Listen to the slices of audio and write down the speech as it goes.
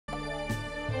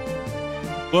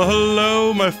Well,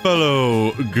 hello, my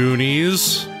fellow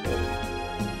Goonies.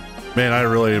 Man, I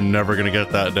really am never gonna get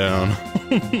that down.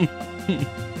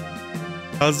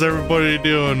 How's everybody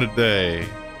doing today?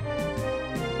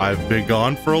 I've been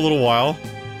gone for a little while.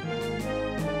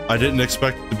 I didn't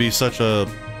expect it to be such a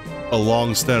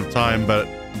long stint of time, but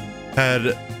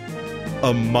had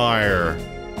a mire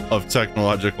of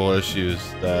technological issues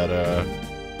that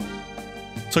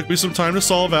took me some time to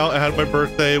solve out. I had my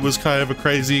birthday. It was kind of a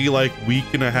crazy like week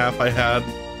and a half I had,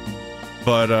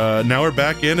 but now we're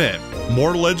back in it.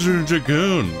 More Legend of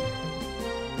Dragoon.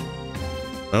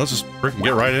 Now let's just freaking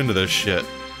get right into this shit.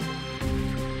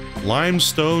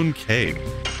 Limestone Cape.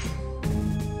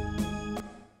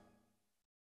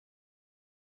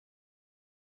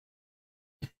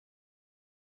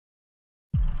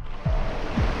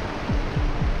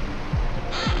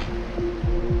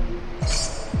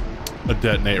 A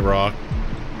detonate rock.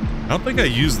 I don't think I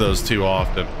use those too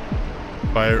often.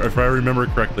 If I remember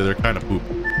correctly, they're kind of poop.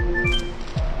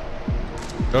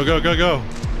 Go, go, go, go.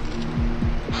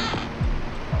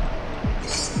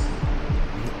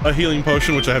 A healing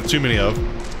potion, which I have too many of.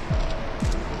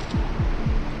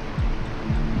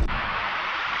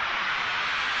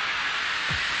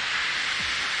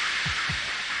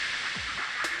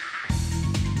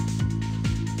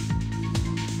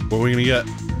 What are we gonna get?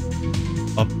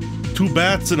 Two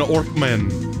bats and an orcman.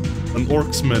 An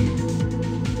orcsman.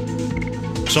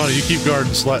 Shauna, you keep guard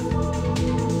and slut.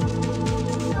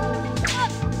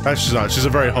 Actually, she's not. She's a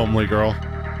very homely girl.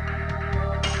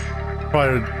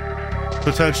 Probably,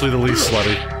 potentially the least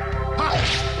slutty.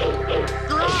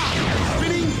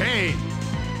 Spinning cane.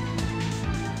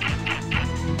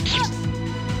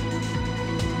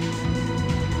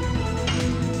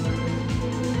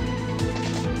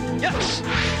 Yes.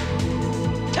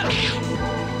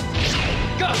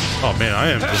 Oh man, I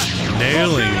am just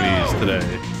nailing these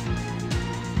today.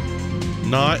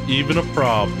 Not even a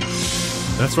problem.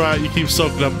 That's right, you keep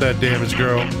soaking up that damage,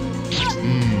 girl.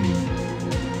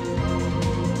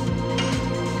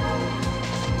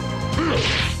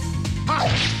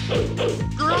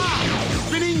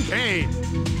 Spinning cane.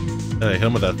 Hey, hit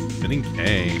him with that spinning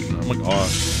cane. Oh my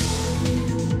gosh.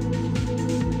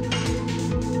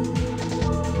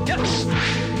 Yes.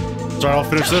 Sorry, I'll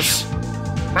finish this.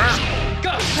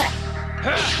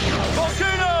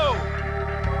 Volcano.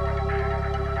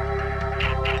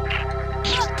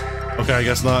 Okay, I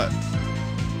guess not.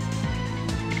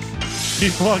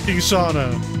 Keep blocking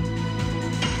Shauna.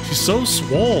 She's so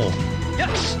swole.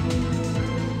 Yes.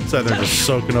 So they're just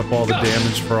soaking up all the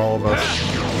damage for all of us.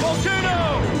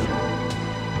 Volcano.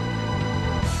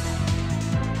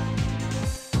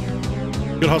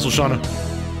 Good hustle, Shauna.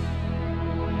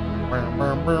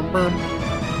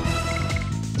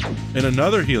 And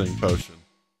another healing potion.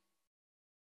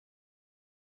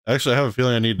 Actually, I have a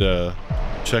feeling I need to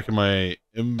check in my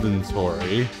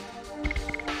inventory.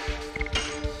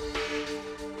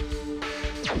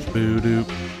 Boo-doop.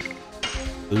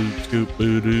 Boop, scoop,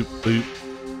 boo-doop, boop.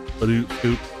 Ba-doop,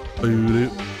 scoop,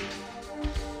 boo-doop.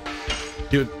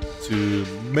 Give it to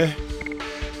me.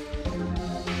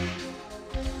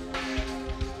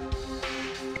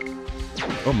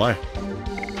 Oh my.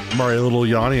 I'm already a little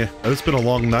yawny. It's been a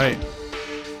long night.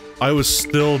 I was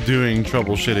still doing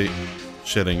troubleshooting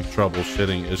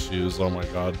issues. Oh my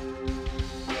god.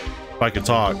 If I could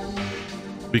talk.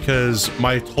 Because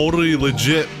my totally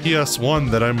legit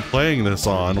PS1 that I'm playing this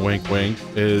on, wink wink,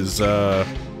 is I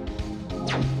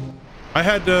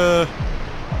had to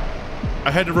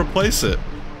replace it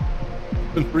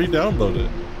and re-download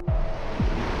it.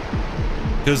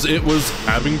 Because it was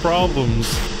having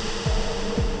problems.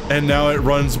 And now it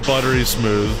runs buttery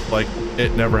smooth, like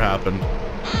it never happened.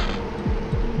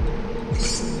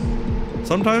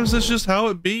 Sometimes it's just how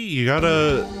it be. You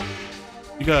gotta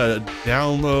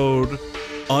download,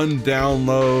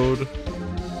 undownload,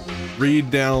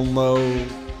 re-download,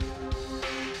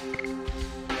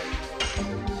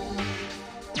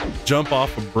 jump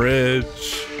off a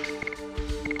bridge.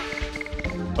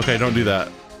 Okay, don't do that.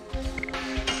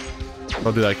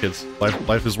 Don't do that, kids.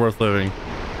 Life is worth living.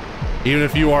 Even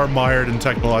if you are mired in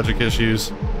technological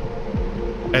issues,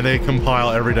 and they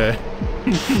compile every day.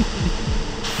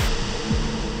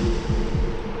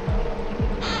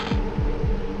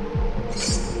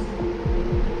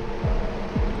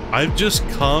 I've just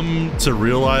come to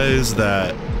realize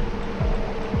that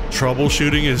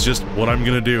troubleshooting is just what I'm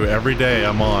gonna do every day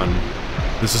I'm on.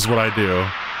 This is what I do,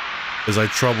 is I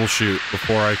troubleshoot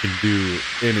before I can do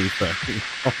anything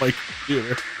on my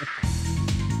computer.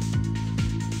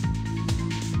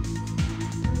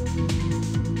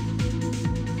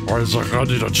 Isaac's like, I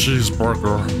need a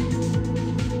cheeseburger.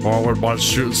 Oh, I wouldn't mind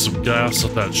shooting some gas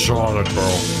at that Shauna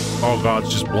girl. Oh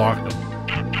god, she's blocking.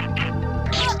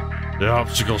 Yeah,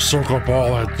 she gonna soak up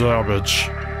all that damage.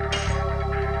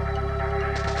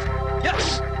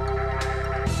 Yes.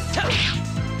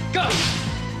 Go.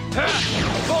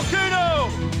 Volcano.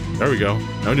 There we go.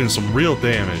 Now we're doing some real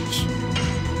damage.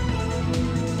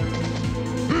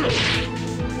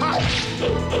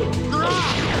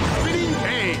 Spinning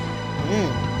cane.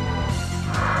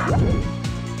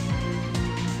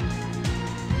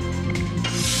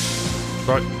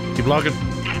 Right, keep blocking.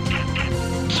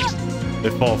 They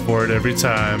fall for it every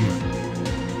time.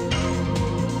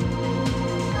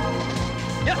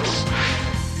 Yes.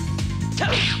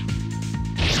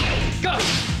 Go.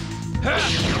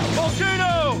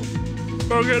 Volcano.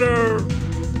 Go get her!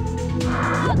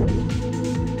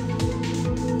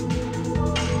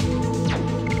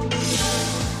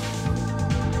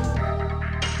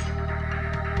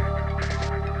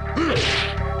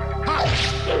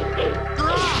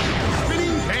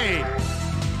 Spinning cane.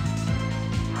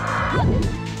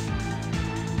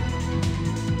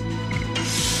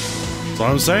 So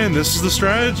I'm saying, this is the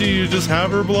strategy. You just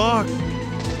have her block.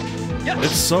 Yes.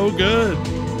 It's so good.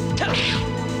 Go.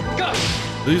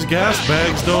 These gas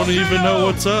bags don't even know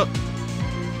what's up.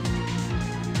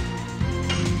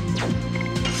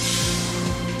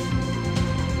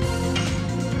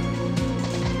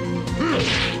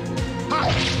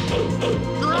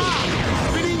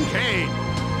 Spinning cane.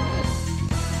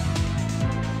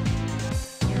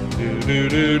 Do do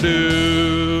do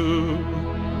do.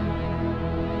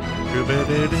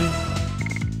 Do-ba-da-da.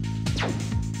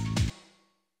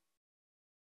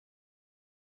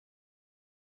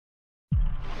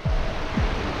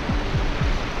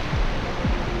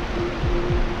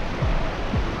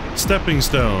 Stepping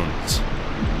stones.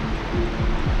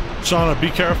 Shauna, be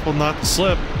careful not to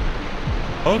slip.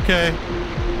 Okay.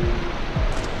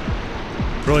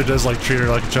 Really does like treat her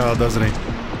like a child, doesn't he?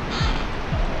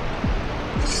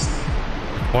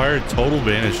 Acquired total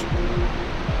vanish.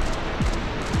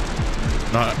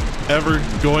 Not ever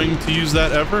going to use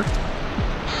that ever.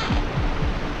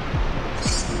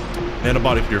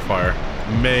 Antibody purifier.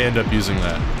 May end up using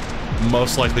that.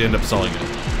 Most likely end up selling it.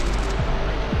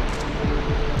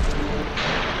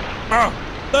 Ah!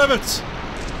 Levits!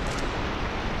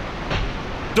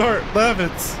 Dart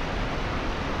levits!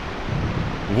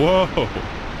 Whoa!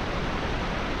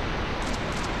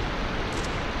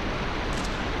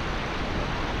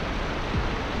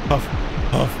 Huff,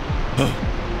 huff, huff.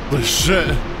 Holy shit!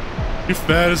 You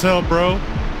fat as hell, bro.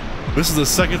 This is the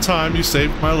second time you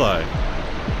saved my life.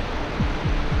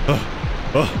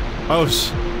 I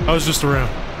was just around.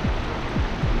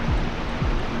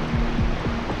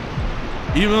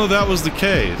 Even though that was the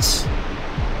case,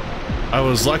 I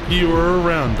was lucky you were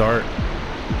around, Dart.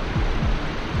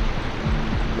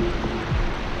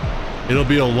 It'll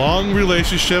be a long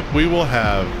relationship we will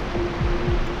have.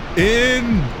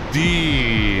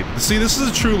 Indeed. See, this is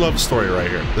a true love story right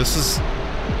here. This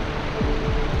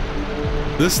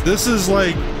is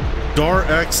like Dart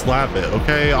X Labbit,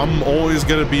 okay? I'm always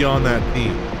gonna be on that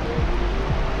team.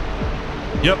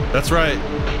 Yep, that's right.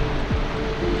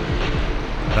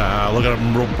 Look at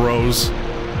them, real bros.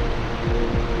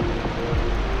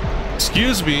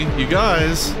 Excuse me, you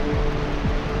guys.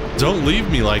 Don't leave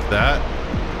me like that.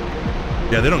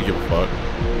 Yeah, they don't give a fuck.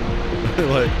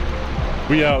 Like,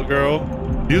 we out, girl.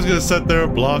 He was gonna sit there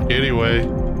and block anyway.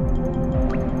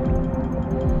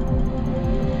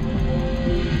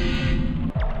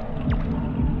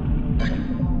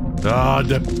 I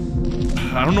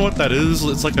don't know what that is.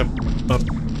 It's like a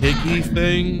piggy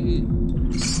thing.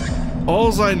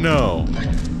 Alls I know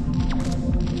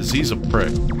is he's a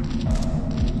prick.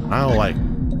 I don't like it.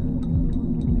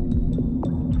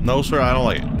 No, sir, I don't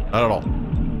like it. Not at all.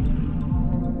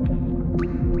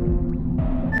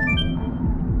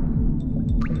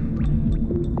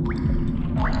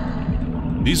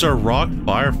 These are rock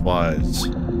fireflies.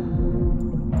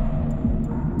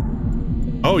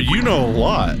 Oh, you know a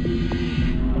lot.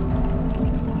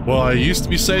 Well, I used to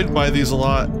be saved by these a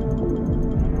lot.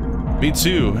 Me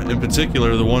too. In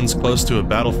particular, the ones close to a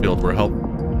battlefield were helpful.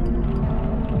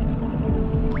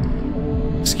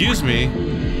 Excuse me.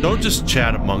 Don't just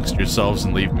chat amongst yourselves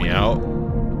and leave me out.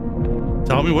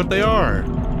 Tell me what they are.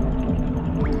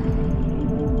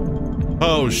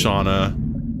 Oh, Shauna.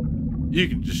 You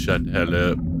can just shut the hell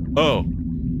up. Oh.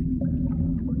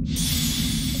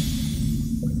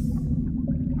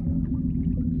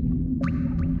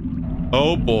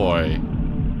 Oh boy.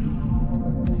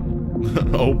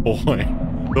 Oh boy.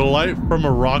 The light from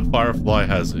a rock firefly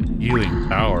has a healing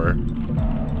power.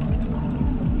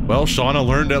 Well, Shauna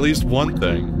learned at least one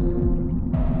thing.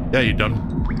 Yeah, you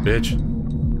done bitch.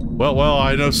 Well,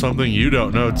 I know something you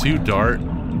don't know too, Dart.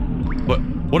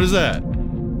 What is that?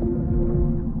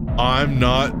 I'm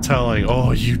not telling.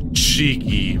 Oh, you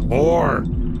cheeky whore.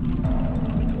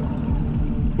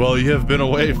 Well, you have been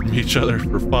away from each other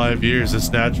for 5 years. It's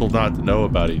natural not to know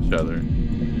about each other.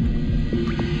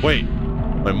 Wait,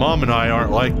 my mom and I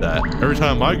aren't like that. Every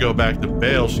time I go back to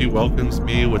Vale, she welcomes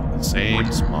me with the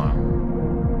same smile.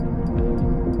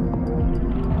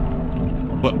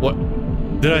 What?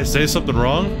 Did I say something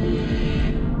wrong?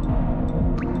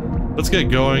 Let's get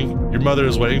going. Your mother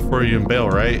is waiting for you in Vale,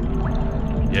 right?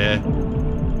 Yeah.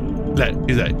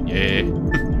 He's like, yeah.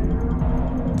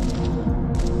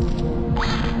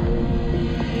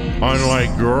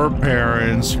 Unlike your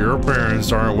parents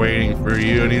aren't waiting for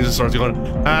you. And he just starts going,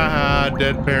 ha ha,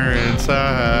 dead parents, ha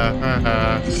ha, ha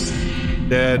ha.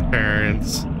 Dead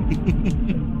parents.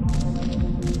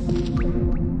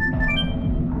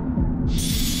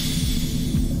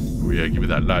 Oh yeah, give me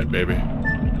that light, baby.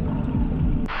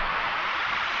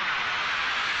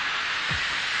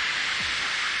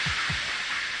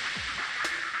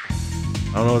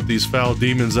 I don't know what these foul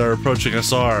demons that are approaching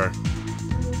us are,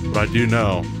 but I do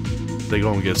know they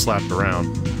gonna get slapped around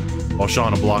while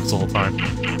Shauna blocks the whole time.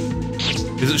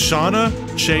 Is it Shauna?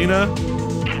 Shayna?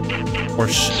 Or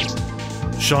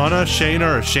Shauna,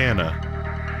 Shayna, or Shanna?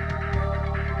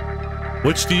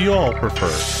 Which do you all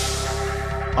prefer?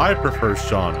 I prefer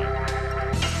Shauna.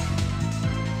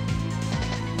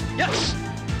 Yes.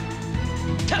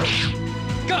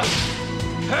 Go.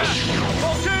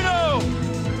 Volcano.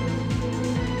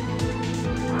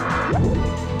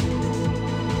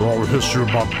 All the history of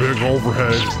my big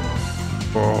overhead.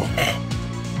 Oh,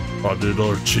 I did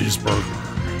another cheeseburger.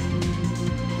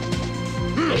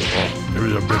 Oh, give me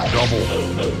a big double.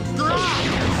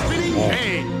 Oh.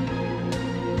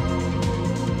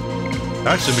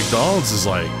 Actually, McDonald's is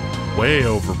like way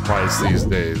overpriced these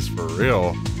days, for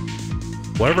real.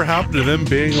 Whatever happened to them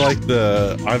being like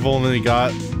I've only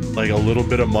got like a little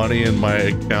bit of money in my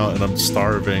account and I'm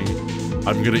starving.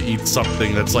 I'm gonna eat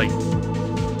something that's like,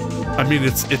 I mean,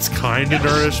 it's kind of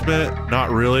nourishment,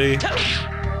 not really,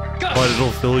 but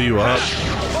it'll fill you up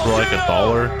for like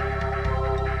 $1.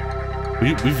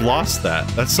 We've lost that.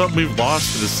 That's something we've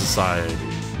lost in this society.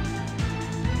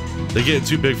 They get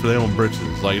too big for their own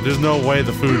britches. Like, there's no way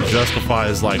the food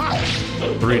justifies like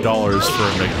 $3 for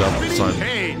a McDouble, son.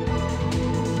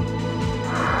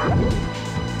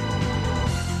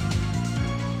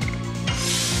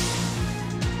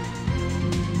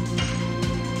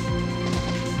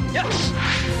 Yes.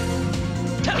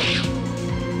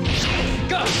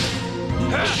 Go.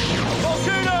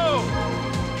 Volcano.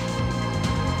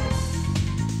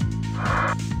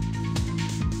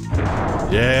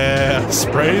 Yeah,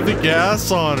 spray the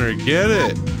gas on her. Get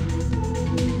it.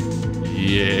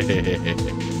 Yeah.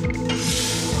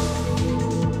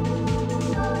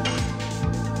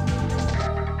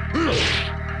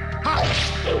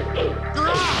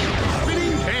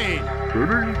 Spinning cane.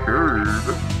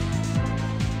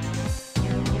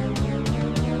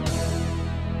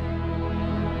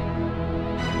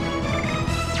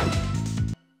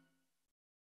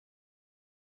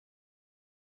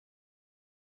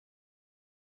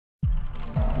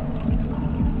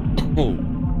 Oh.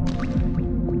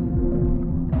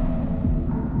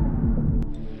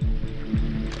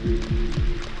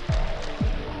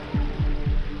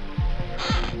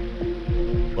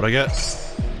 What'd I get?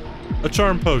 A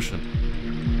charm potion.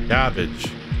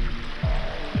 Cabbage.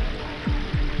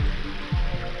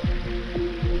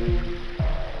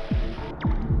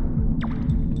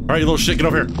 Alright, you little shit, get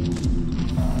over here.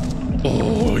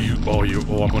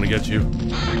 Oh, I'm gonna get you.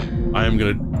 I am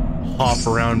gonna hop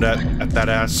around at that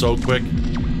ass so quick.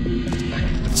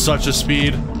 At such a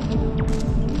speed.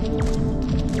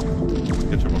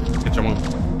 Get your move.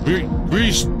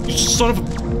 You son of a...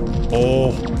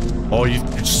 Oh,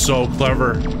 you're so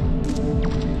clever.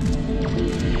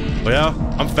 Oh yeah,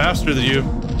 I'm faster than you.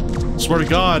 Swear to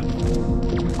God.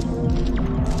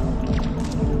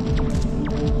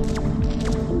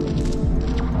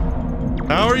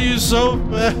 How are you so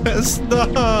fast?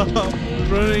 Stop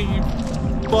running, you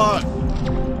fuck.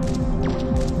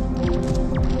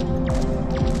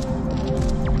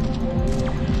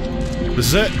 This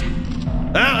is it.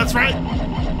 Ah, that's right.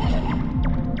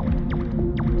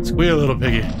 Squeal, little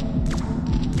piggy.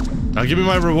 Now give me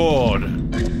my reward.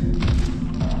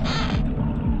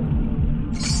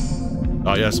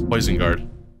 Oh yes, poison guard.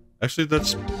 Actually,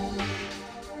 that's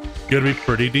gonna be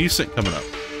pretty decent coming up.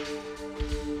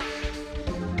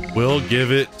 We'll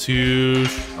give it to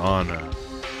Shauna.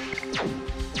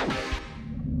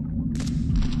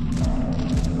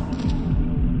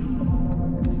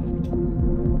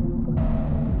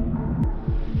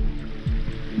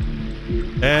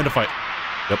 And a fight.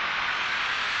 Yep.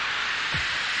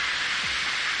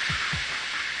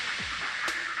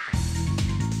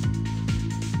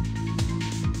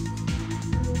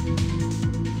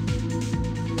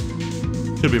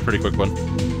 Should be a pretty quick one.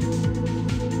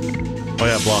 Oh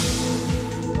yeah, block.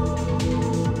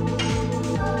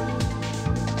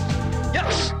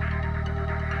 Yes.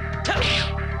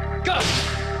 Go.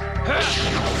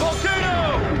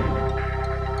 Volcano.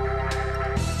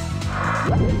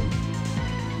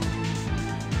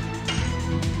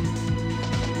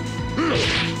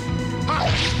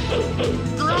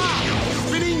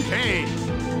 Spinning cane.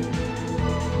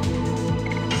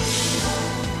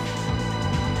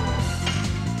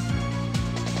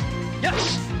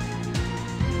 Yes.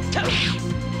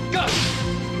 Go.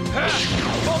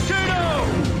 Volcano.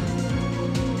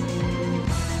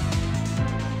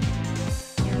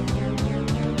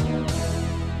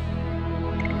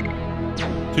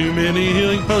 Too many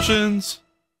healing potions.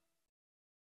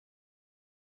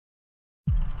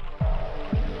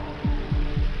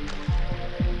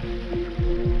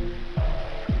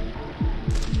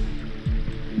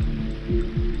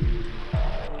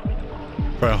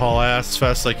 Try to haul ass as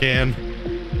fast as I can.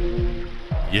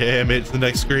 Yeah, made it to the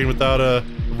next screen without a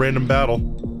random battle.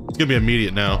 It's gonna be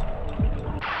immediate now.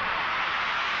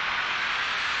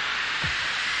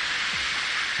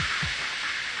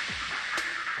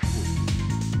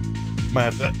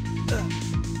 Might have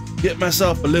to get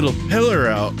myself a little pillar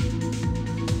out.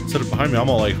 Instead of behind me, I'm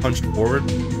all like hunched forward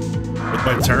with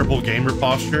my terrible gamer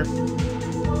posture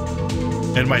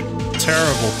and my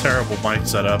terrible mic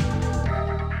setup.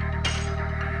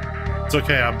 It's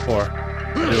okay, I'm poor.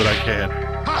 I do what I can.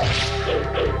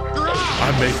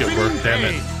 I make it work, damn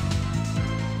it.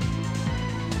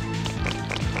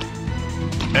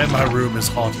 And my room is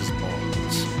hot as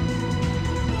balls.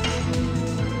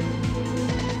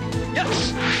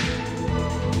 Yes.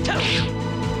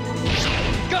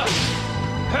 Go.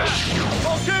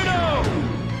 Volcano.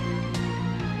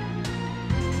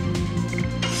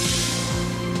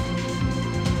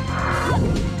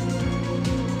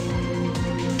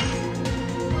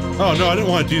 Oh no, I didn't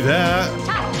want to do that.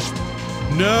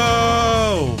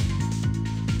 No!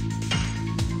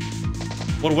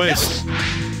 What a waste.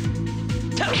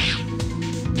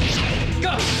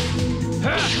 Go.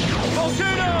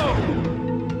 Volcano.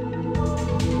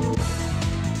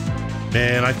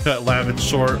 Man, I cut Lavin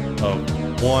short of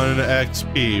 1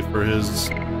 XP for his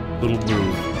little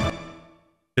move.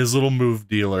 His little move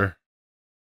dealer.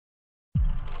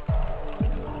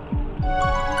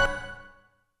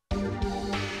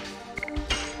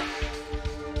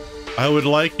 I would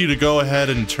like you to go ahead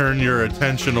and turn your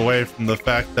attention away from the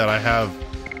fact that I have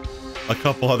a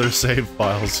couple other save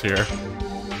files here.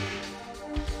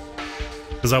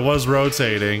 Because I was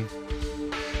rotating,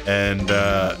 and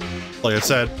like I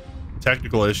said,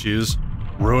 technical issues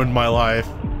ruined my life.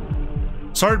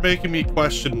 Started making me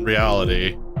question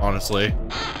reality, honestly.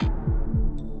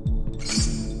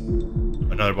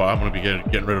 Another bot, I'm gonna be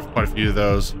getting rid of quite a few of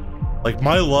those. Like,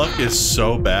 my luck is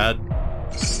so bad.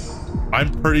 I'm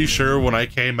pretty sure when I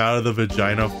came out of the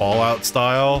vagina Fallout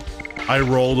style, I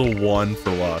rolled a 1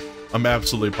 for luck. I'm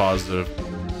absolutely positive.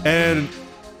 And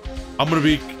I'm gonna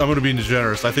be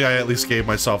generous. I think I at least gave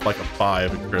myself like a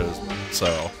 5 in charisma.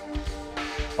 So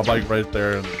I'm like right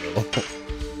there in the middle.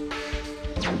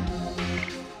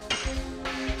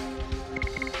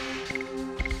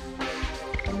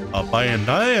 Up by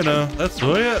Indiana, that's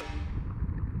it.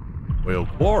 Well, of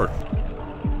course.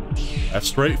 That's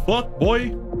straight fuck,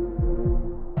 boy.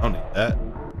 I don't need that.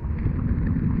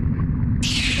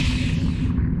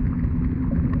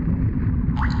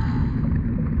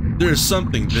 There's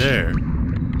something there.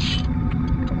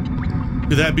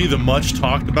 Could that be the much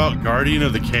talked about guardian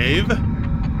of the cave?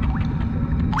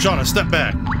 Shauna, step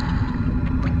back.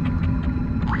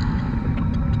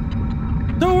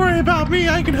 Don't worry about me,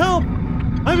 I can help.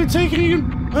 I've been taking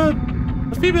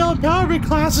female empowerment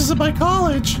classes at my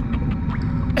college.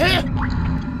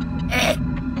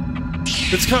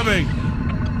 It's coming.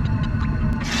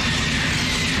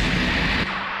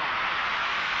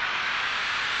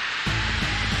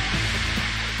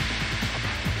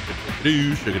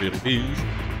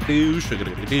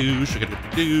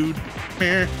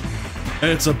 And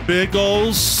it's a big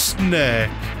old snake.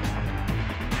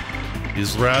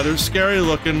 He's rather scary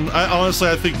looking. Honestly,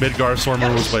 I think Midgar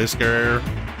Stormer was way scarier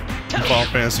in Final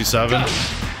Fantasy VII.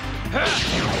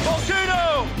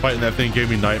 Fighting that thing gave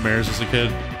me nightmares as a kid.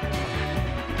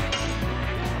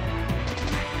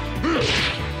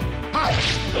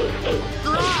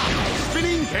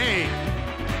 Spinning cane.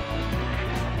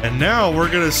 And now we're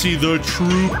gonna see the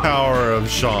true power of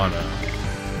Shauna.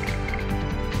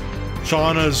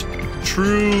 Shauna's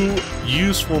true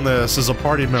usefulness as a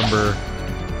party member.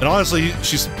 And honestly,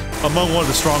 she's among one of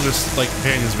the strongest like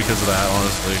companions because of that,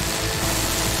 honestly.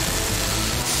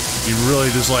 You really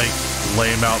just like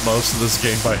lame out most of this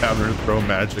game by having her throw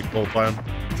magic the whole time.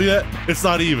 See that? It's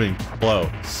not even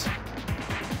close.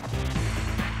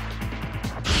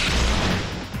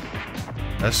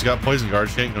 She's got poison guard.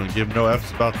 She ain't gonna give no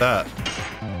F's about that.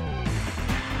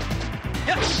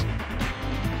 Yes.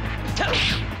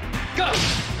 Go.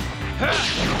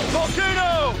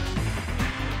 Volcano.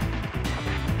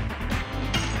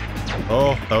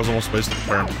 Oh, that was almost wasted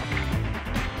turn.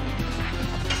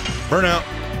 Burnout.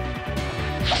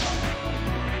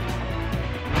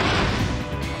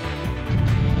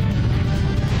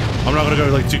 I'm not gonna go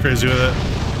like too crazy with it.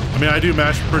 I mean, I do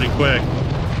mash pretty quick.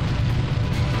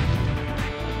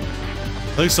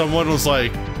 I think someone was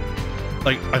like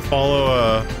I follow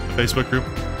a Facebook group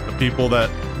of people that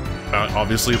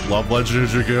obviously love Legend of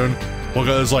Dragoon. One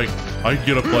guy is like, I can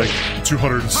get up like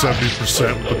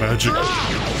 270% with the magic.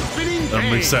 And I'm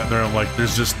like sitting there, I'm like,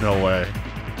 there's just no way.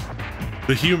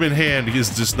 The human hand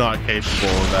is just not capable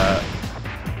of that.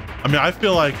 I mean, I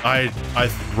feel like I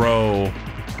throw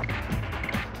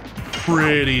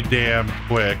pretty damn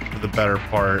quick for the better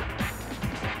part.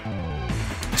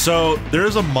 So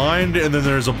there's a mind and then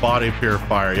there's a body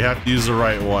purifier. You have to use the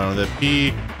right one. The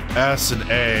P, S, and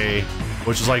A,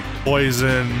 which is like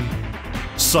poison,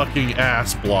 sucking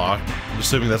ass block. I'm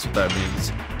assuming that's what that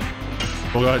means.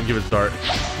 We'll go ahead and give it a start.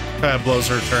 Kind of blows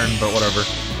her turn, but whatever.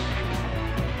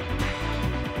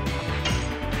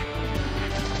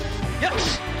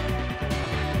 Yes.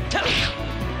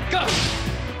 Go.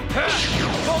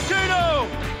 Volcano.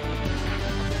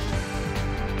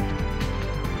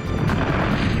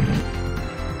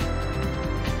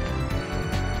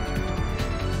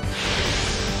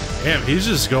 Damn, he's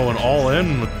just going all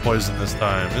in with poison this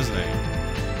time, isn't he?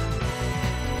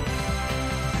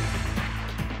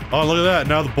 Oh, look at that.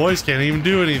 Now the boys can't even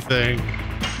do anything.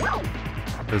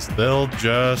 Because they'll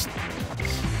just...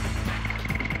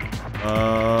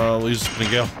 we'll use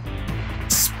Spinning Gale.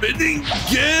 Spinning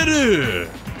Gale!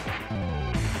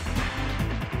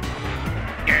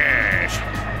 Yes!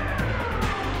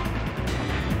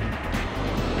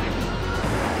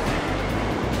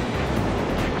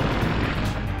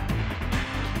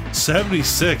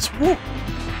 76. Woo.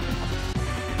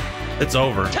 It's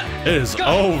over. It is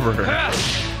over.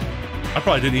 I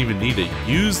probably didn't even need to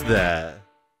use that.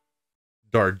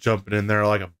 Dart jumping in there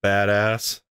like a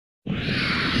badass.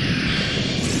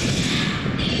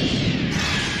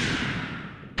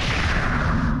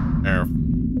 There.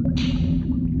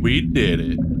 We did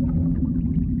it.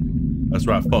 That's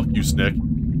right. Fuck you, Snick.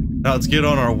 Now let's get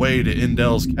on our way to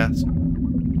Indel's castle.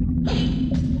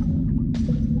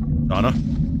 Shauna?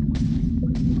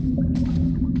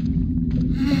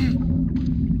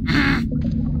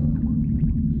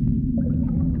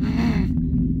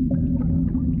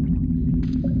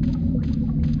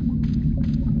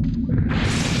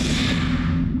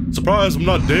 Surprise, I'm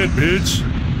not dead, bitch.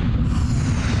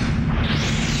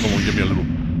 Come on, give me a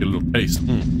little taste.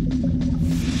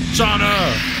 Shauna!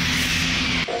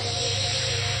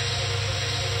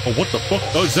 Oh, what the fuck?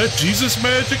 Oh, is that Jesus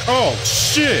magic? Oh,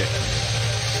 shit!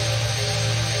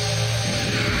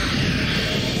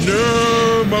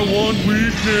 No, my one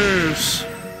weakness.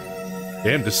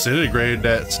 Damn, disintegrated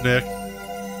that Snick.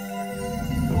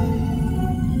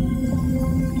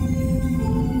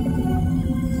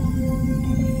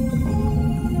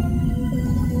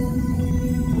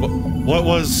 What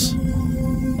was...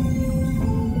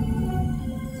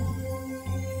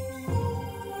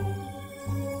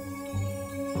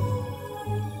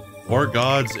 War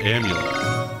God's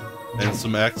Amulet and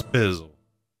some X-Pizzle.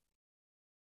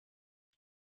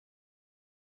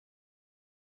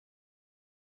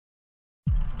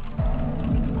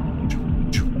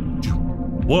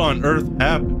 What on earth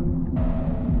happened?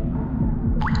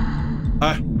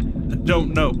 I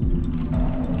don't know.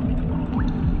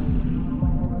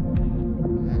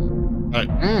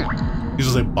 He's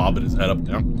just like bobbing his head up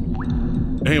now.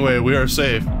 Anyway, we are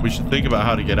safe. We should think about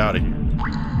how to get out of here.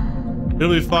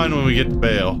 It'll be fine when we get to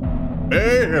Bale.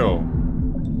 Bale!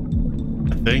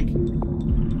 I think.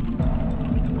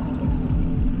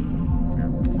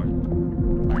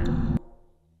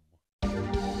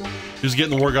 Who's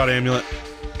getting the War God Amulet?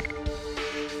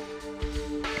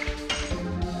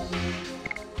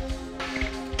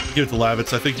 Give it to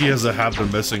Lavitz. I think he has a habit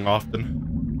of missing often.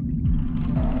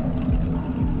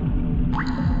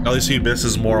 At least he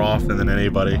misses more often than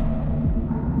anybody.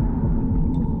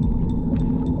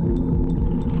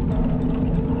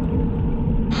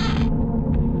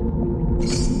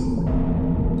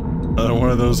 Another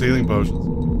one of those healing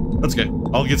potions. That's okay.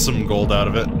 I'll get some gold out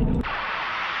of it.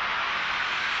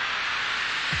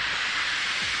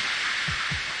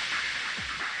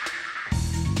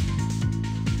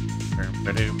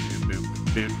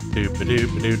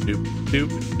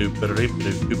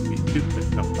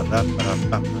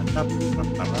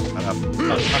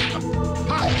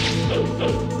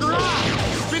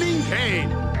 Spinning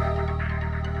cane.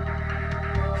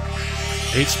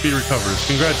 8 speed recovers.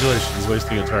 Congratulations,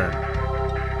 wasting a turn.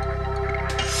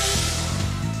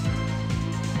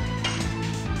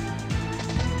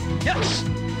 Yes.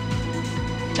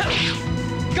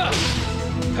 Go.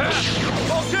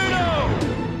 Volcano.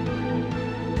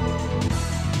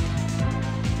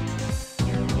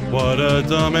 What a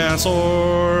dumbass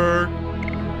orc!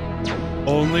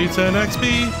 Only 10 XP?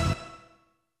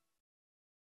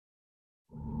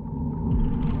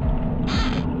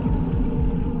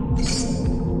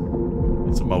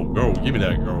 Need some more gold. Give me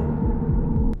that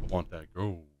gold. I want that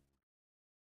gold.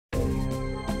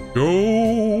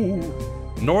 Gold!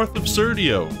 North of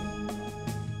Serdio.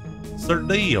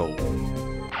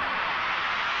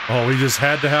 Oh, we just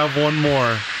had to have one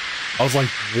more. I was like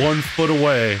 1 foot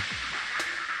away.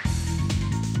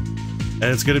 And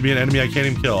it's gonna be an enemy I can't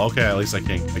even kill. Okay, at least I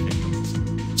can't kill this.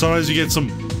 Sometimes you get some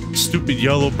stupid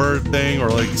yellow bird thing or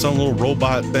like some little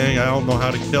robot thing. I don't know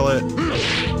how to kill it.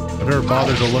 I never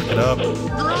bothered to look it up.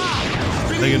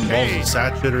 I think it involves a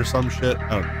sachet or some shit. I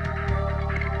don't know.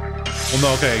 Well,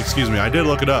 no, okay, excuse me. I did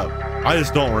look it up. I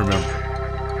just don't remember.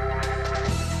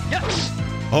 Yes.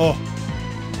 Oh,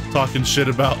 talking shit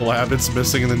about Labbits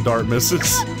missing and then Dart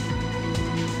misses.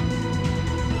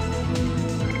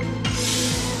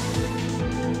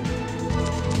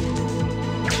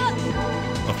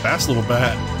 Fast little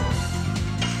bat.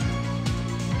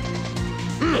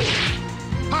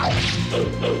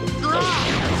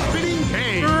 Spinning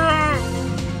cane.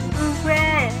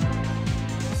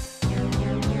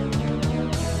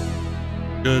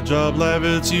 Good job,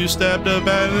 Labbits. You stabbed a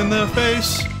bat in the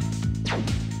face.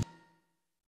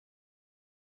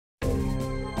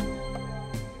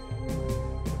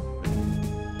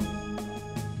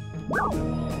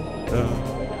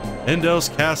 Endel's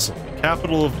Castle,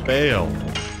 capital of Bale.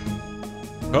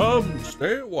 Come,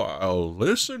 stay a while,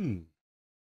 listen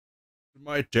to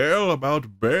my tale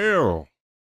about Bale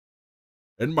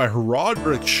and my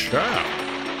Roderick shaft.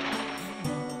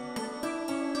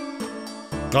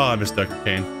 Ah, I miss Decker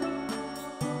Kane.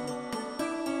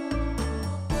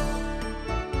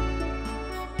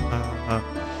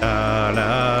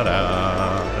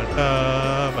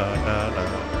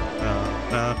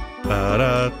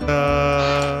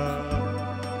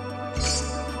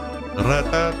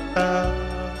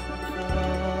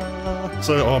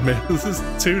 So, oh man, this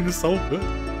tune is so good.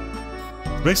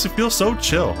 It makes you feel so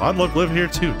chill. I'd love to live here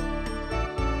too.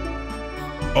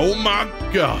 Oh my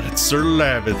god, it's Sir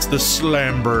Labbits, the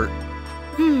Slambert.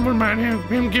 What about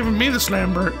him giving me the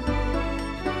Slambert?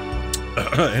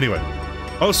 Anyway.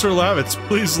 Oh, Sir Labbits,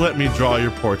 please let me draw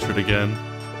your portrait again.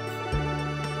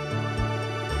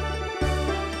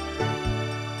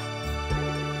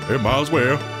 It might as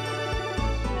well.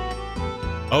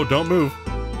 Oh, don't move.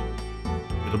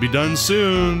 It'll be done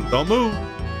soon. Don't move.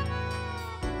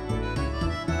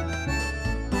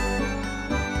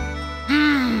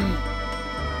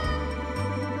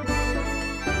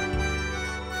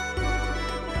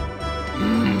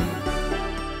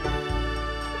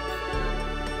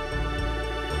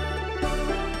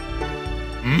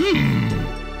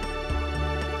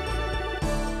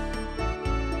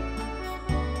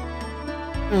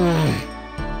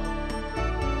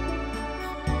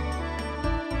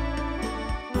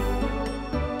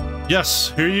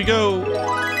 Yes, here you go.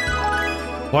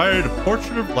 Acquired a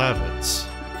portrait of Labbits.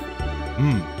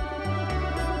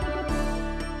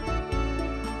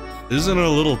 Isn't it a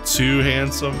little too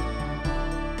handsome?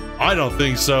 I don't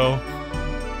think so.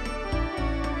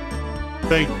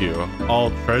 Thank you.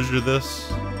 I'll treasure this.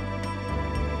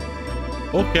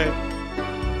 Okay.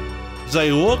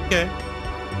 Say okay.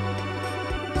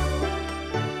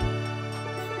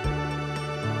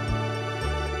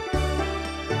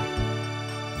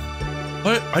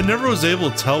 But I never was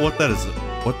able to tell what that is,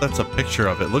 what that's a picture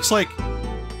of. It looks like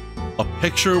a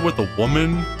picture with a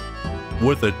woman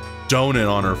with a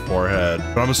donut on her forehead.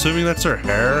 But I'm assuming that's her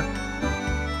hair.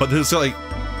 But it's like,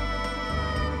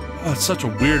 oh, it's such a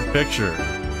weird picture.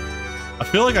 I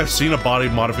feel like I've seen a body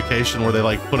modification where they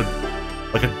like put a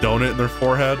donut in their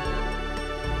forehead.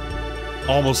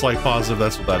 Almost like positive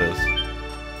that's what that is.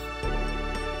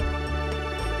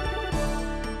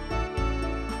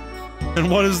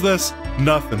 And what is this?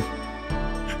 Nothing.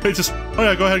 It just, oh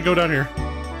yeah, go ahead and go down here.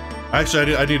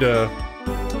 Actually, I need to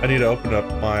I need to open up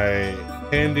my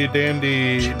handy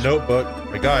dandy notebook,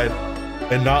 my guide,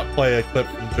 and not play a clip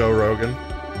from Joe Rogan.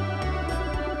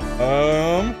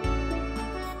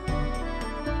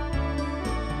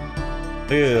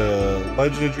 Yeah,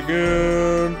 Legend of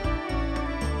Dragoon,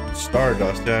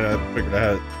 Stardust. Yeah, I figured I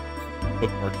had it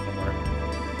bookmarked somewhere.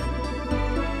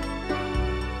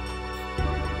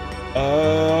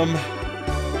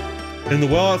 In the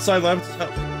well outside Lavin's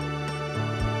house,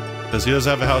 because he does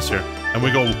have a house here, and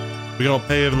we're gonna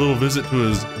pay a little visit to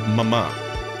his mama.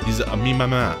 He's a me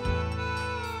mama.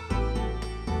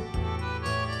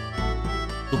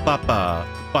 Papa,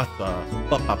 papa,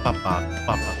 papa, papa,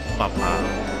 papa, papa,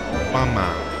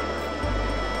 mama.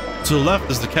 To the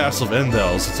left is the castle of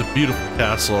Endels. It's a beautiful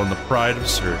castle and the pride of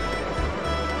Sir.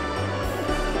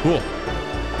 Cool.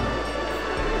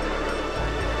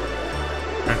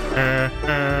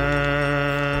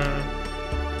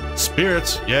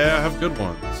 Spirits, yeah, I have good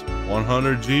ones.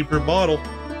 100G per bottle.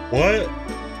 What?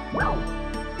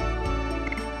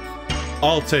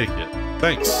 I'll take it.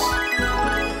 Thanks.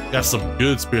 Got some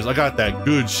good spirits. I got that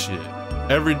good shit.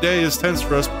 Every day is tense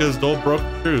for us because Dole broke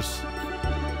the truce.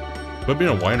 Quit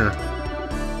being a whiner.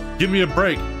 Give me a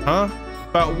break, huh?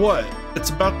 About what? It's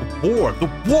about the war. The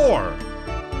war!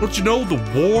 Don't you know the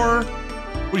war?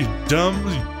 What are you, dumb?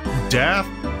 What are you daft?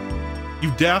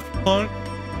 You daft punk?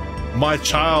 My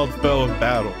child fell in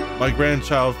battle. My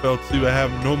grandchild fell too. I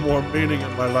have no more meaning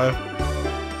in my life.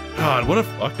 God, what a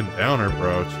fucking downer,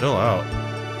 bro. Chill out.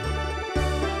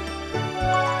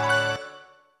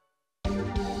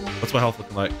 What's my health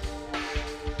looking like?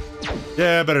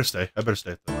 Yeah, I better stay. I better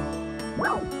stay.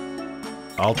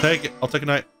 I'll take it. I'll take a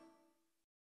night.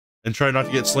 And try not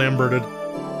to get slam-birded.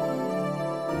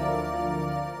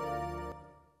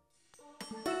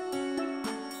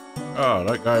 Oh,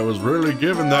 that guy was really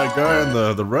giving that guy in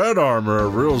the red armor a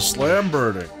real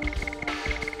slam-birding.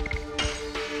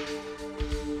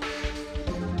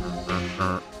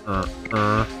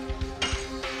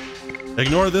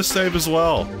 Ignore this save as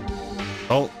well.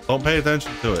 Don't pay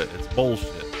attention to it. It's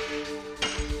bullshit.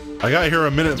 I got here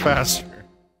a minute faster.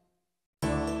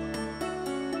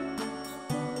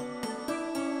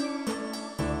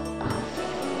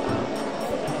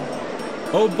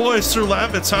 Oh boy, Sir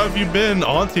Lavitz, how have you been?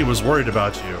 Auntie was worried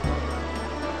about you.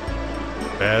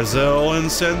 Basil and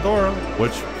Sandora,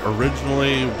 which were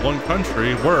originally one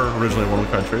country,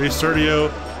 Sergio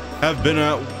have been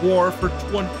at war for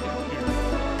 20 years.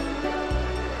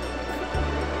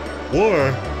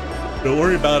 War? Don't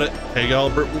worry about it. Peg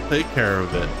Albert will take care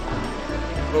of it.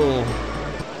 Oh.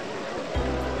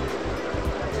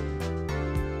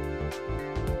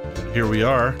 And here we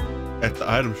are at the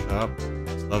item shop.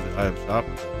 Love the item shop.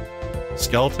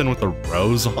 Skeleton with a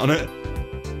rose on it.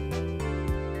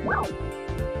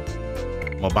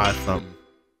 I'm gonna buy something.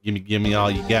 Give me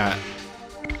all you got.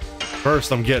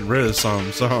 First, I'm getting rid of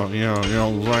some, so you know what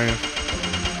I'm saying.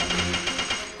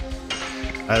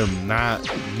 I do not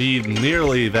need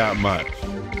nearly that much,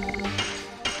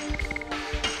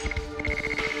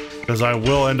 because I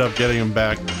will end up getting them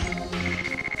back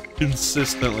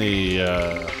consistently,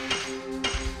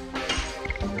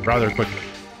 rather quickly.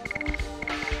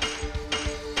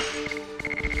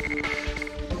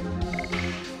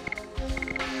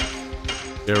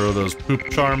 Get rid of those poop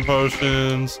charm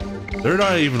potions. They're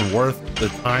not even worth the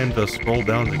time to scroll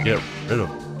down to get rid of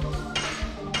them.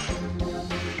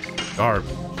 Garbage.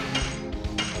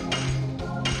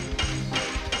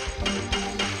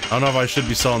 I don't know if I should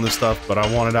be selling this stuff, but I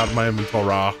want it out of my inventory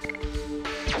raw.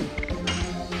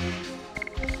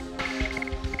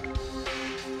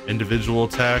 Individual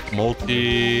attack,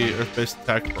 multi-earth-based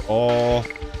attack for all.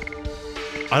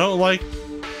 I don't like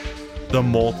the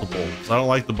multiples. I don't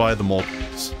like to buy the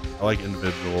multiples. I like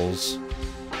individuals.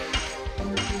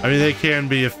 I mean, they can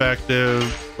be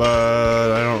effective,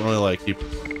 but I don't really like keeping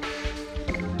them.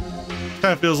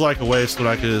 Kind of feels like a waste when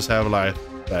I could just have like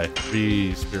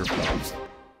 3 spear frogs.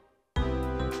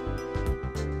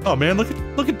 Oh man, look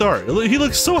at Dart. He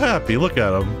looks so happy. Look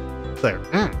at him. There.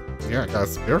 Yeah, I got a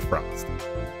spear frost.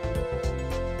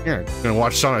 Here, gonna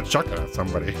watch Shauna chuck it at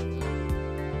somebody.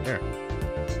 Here.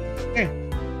 Here.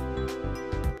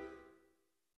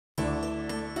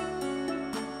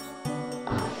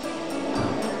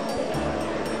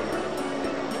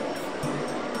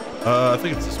 I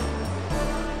think it's this one.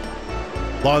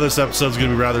 A lot of this episode's gonna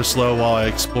be rather slow while I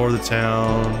explore the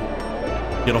town,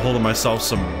 get a hold of myself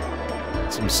some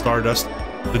stardust.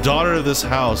 The daughter of this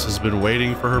house has been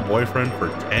waiting for her boyfriend for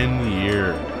 10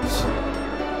 years.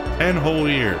 10 whole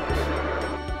years.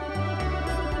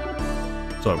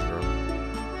 What's up, girl?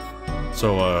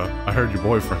 So, I heard your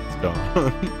boyfriend's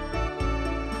gone.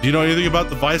 Do you know anything about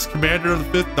the vice commander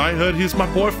of the 5th Knighthood? He's my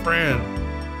boyfriend.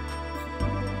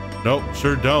 Nope,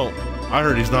 sure don't. I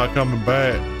heard he's not coming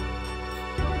back.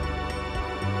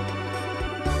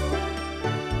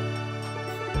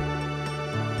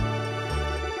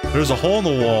 There's a hole in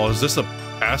the wall. Is this a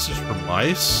passage for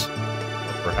mice?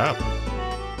 Perhaps.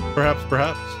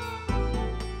 Perhaps.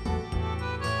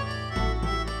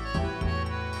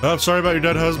 Oh, I'm sorry about your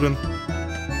dead husband.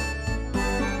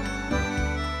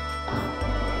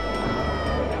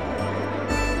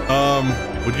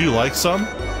 Would you like some?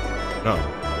 No.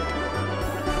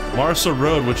 Marsa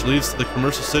Road, which leads to the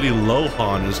commercial city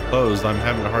Lohan, is closed. I'm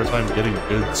having a hard time getting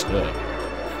good stuff.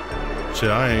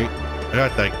 Shit, I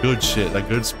got that good shit, that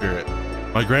good spirit.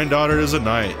 My granddaughter is a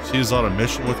knight. She's on a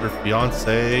mission with her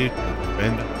fiancé to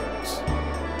defend us.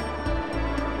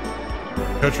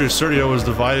 The country of Serdio was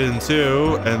divided in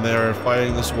two, and they are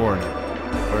fighting this war now.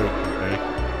 Okay.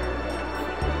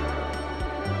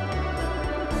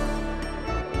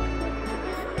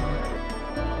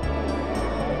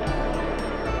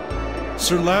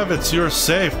 Sir Lavitz, you're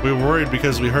safe. We were worried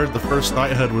because we heard the 1st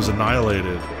Knighthood was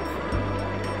annihilated.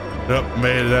 Yep,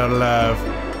 made it out alive.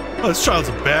 Oh, this child's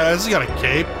a badass. He got a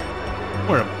cape.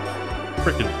 Wearing a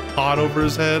freaking pot over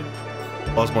his head.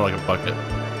 Well, it's more like a bucket.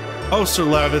 Oh, Sir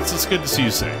Lavitz, it's good to see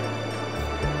you safe.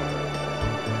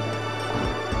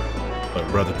 A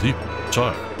rather deep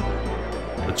child.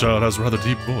 The child has a rather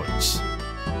deep voice.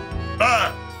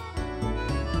 Ah!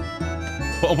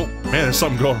 Oh, man, there's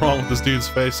something going wrong with this dude's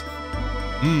face.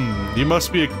 You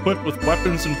must be equipped with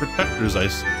weapons and protectors, I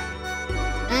see.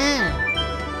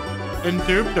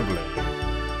 Indubitably.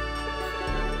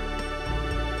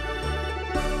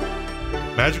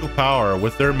 Magical power.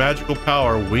 With their magical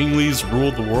power, Winglies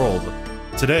ruled the world.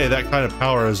 Today, that kind of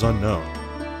power is unknown.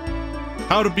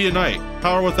 How to be a knight.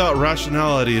 Power without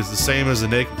rationality is the same as a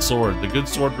naked sword. The good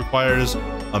sword requires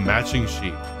a matching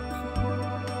sheath.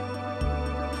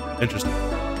 Interesting.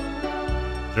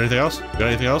 Is there anything else? You got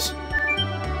anything else?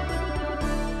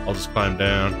 I'll just climb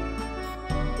down.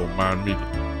 Don't mind me.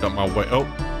 Got my way. Oh.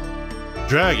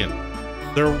 Dragon.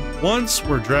 There once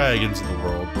were dragons in the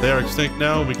world. They are extinct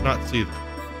now and we cannot see them.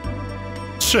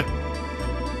 Shit.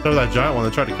 Except for that giant one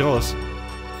that tried to kill us.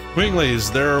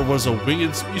 Winglies. There was a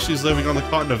winged species living on the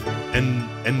continent of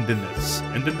Endinus.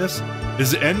 Endinus?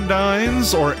 Is it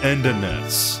Endines or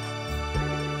Endinus?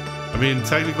 I mean,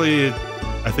 technically,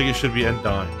 I think it should be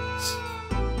Endines.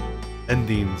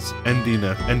 Endines.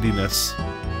 Endinus.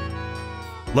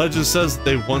 Legend says that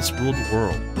they once ruled the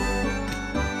world.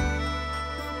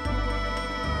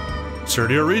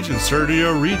 Serdio region.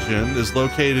 Serdio region is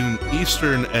located in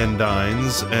eastern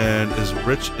Endines and is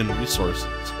rich in resources,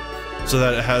 so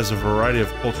that it has a variety of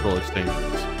cultural exchanges.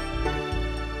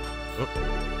 Oh.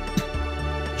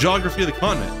 Geography of the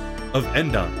continent of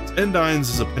Endines. Endines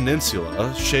is a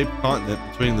peninsula-shaped continent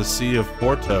between the Sea of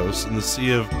Portos and the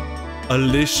Sea of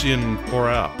Elysian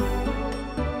Coral.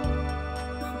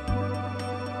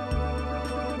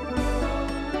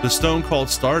 The stone called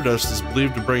Stardust is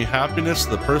believed to bring happiness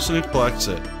to the person who collects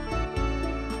it.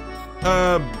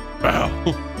 Bow.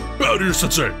 Bow to your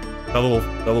sensei. That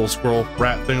little squirrel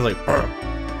rat thing is like, Burr.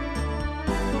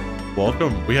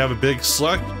 Welcome. We have a big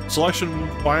selection.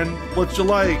 Find what you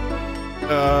like.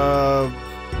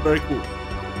 Very cool.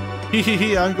 Hee hee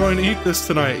hee, I'm going to eat this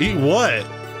tonight. Eat what?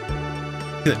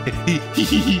 Hee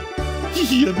hee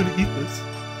hee. I'm gonna eat this.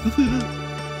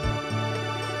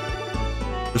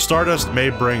 The Stardust may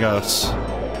bring us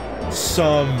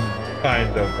some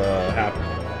kind of happiness.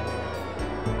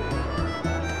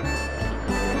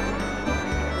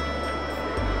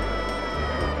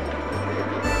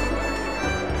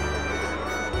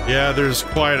 Yeah, there's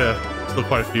still quite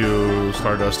a few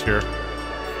Stardust here.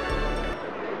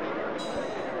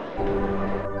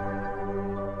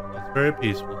 It's very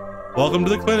peaceful. Welcome to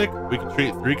the clinic. We can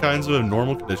treat 3 kinds of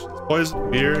abnormal conditions: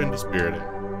 poison, fear, and dispiriting.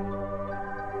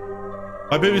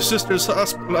 My baby sister is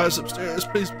hospitalized upstairs.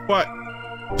 Please be quiet.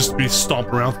 Just be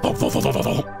stomping around. Thump, thump, thump, thump,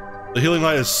 thump. The healing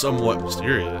light is somewhat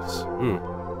mysterious. Ooh.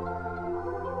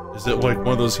 Is it like one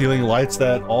of those healing lights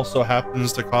that also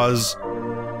happens to cause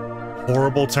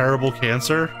horrible, terrible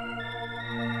cancer?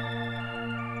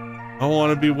 I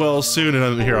want to be well soon,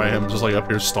 and here I am, just like up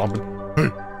here stomping. Hey,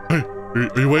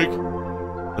 are you awake?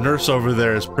 The nurse over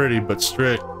there is pretty but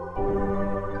strict.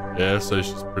 Yeah, so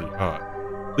she's pretty hot.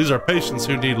 These are patients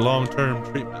who need long-term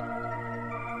treatment.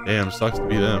 Damn, sucks to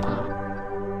be them.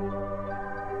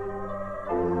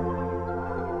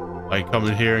 I come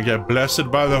in here and get blessed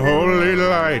by the holy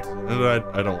light. And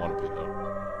I don't want to be though.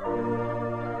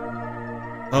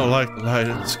 I don't like the light,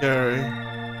 it's scary.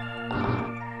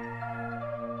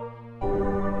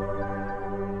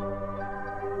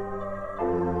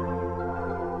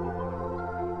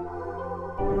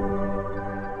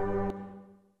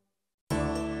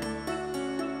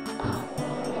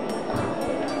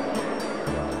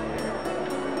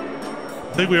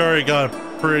 think we already got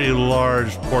a pretty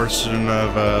large portion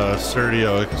of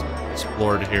Sergio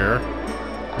explored here.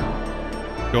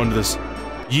 Going to this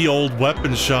ye old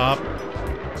weapon shop.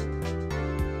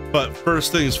 But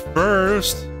first things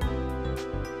first,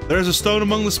 there's a stone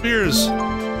among the spears.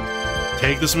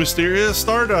 Take this mysterious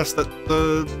stardust that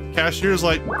the cashier's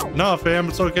like, nah fam,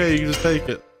 it's okay, you can just take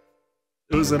it.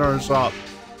 It was in our shop.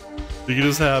 You can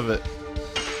just have it.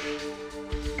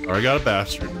 Alright, got a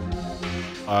bastard.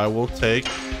 I will take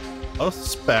a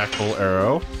spackle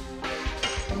arrow.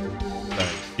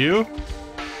 Thank you.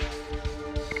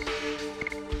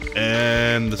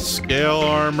 And the scale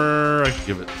armor, I can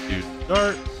give it to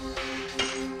Dart.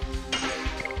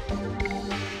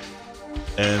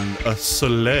 And a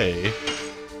Soleil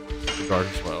for Dart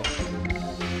as well.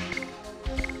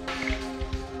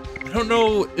 I don't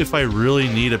know if I really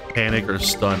need a panic or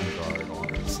stun guard,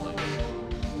 honestly.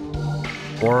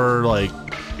 Or like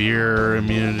fear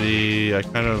immunity. I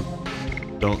kind of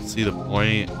don't see the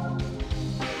point.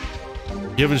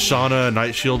 Giving Shauna a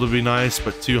night shield would be nice,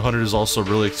 but 200 is also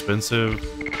really expensive.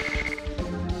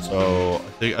 So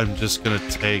I think I'm just gonna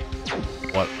take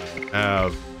what I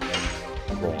have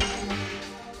and roll.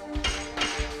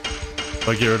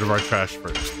 But get rid of our trash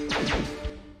first.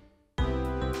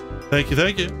 Thank you,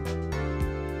 thank you.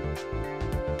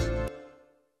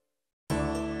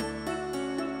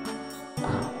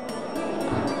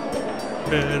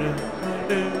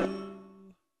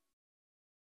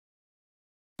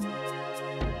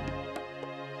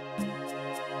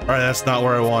 Alright, that's not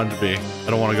where I wanted to be. I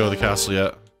don't want to go to the castle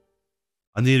yet.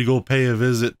 I need to go pay a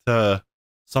visit to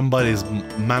somebody's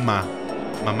mama.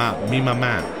 Me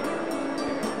mama.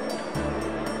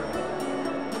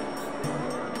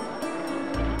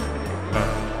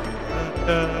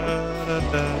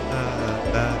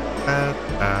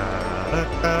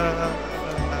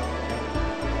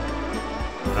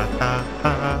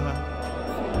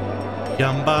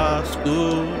 Yamba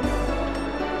school.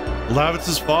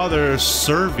 Lavitz's father,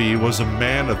 Servi, was a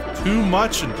man of too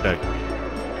much integrity.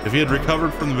 If he had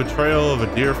recovered from the betrayal of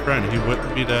a dear friend, he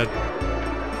wouldn't be dead.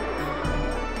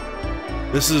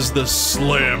 This is the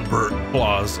Slambert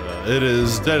Plaza. It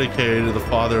is dedicated to the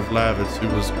father of Lavitz, who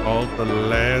was called the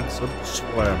Lance of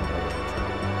Slambert.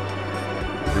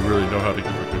 You really know how to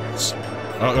give a good song.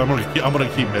 I'm gonna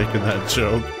keep making that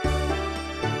joke.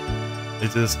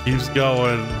 It just keeps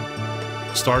going.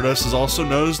 Stardust is also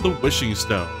known as the Wishing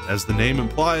Stone. As the name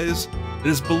implies, it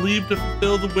is believed to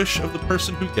fulfill the wish of the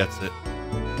person who gets it.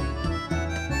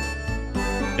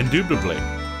 Indubitably.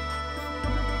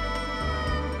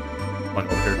 I'm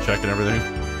over here checking everything.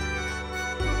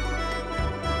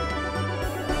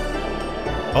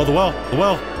 Oh, the well! The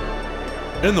well!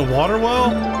 In the water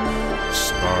well?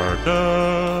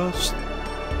 Stardust.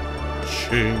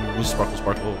 Shing, sparkle,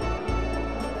 sparkle.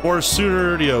 Before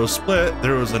Surio split,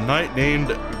 there was a knight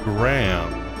named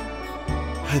Graham.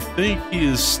 I think he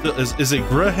is still... Is it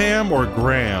Graham or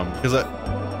Graham? Because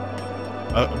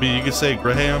I mean, you could say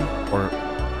Graham or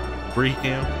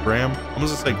Graham. I'm gonna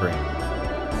say Graham.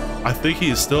 I think he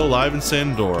is still alive in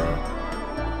Sandora.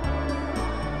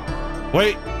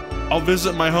 Wait, I'll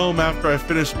visit my home after I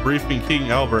finish briefing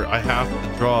King Albert. I have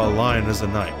to draw a line as a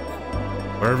knight.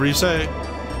 Wherever you say.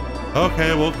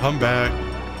 Okay, we'll come back.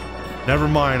 Never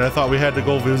mind, I thought we had to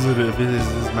go visit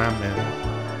his man.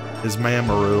 His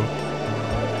Mamuro.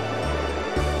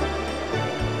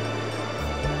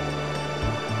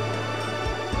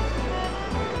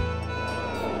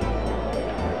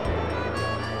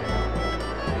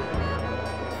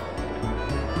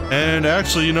 And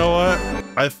actually, you know what?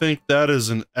 I think that is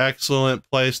an excellent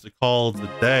place to call the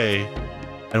day.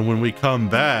 And when we come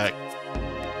back,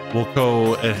 we'll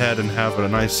go ahead and have a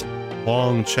nice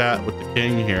long chat with the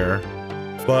king here.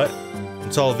 But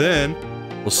until then,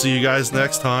 we'll see you guys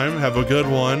next time. Have a good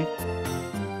one.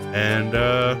 And,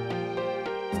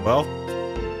 well,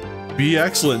 be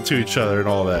excellent to each other and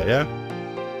all that, yeah?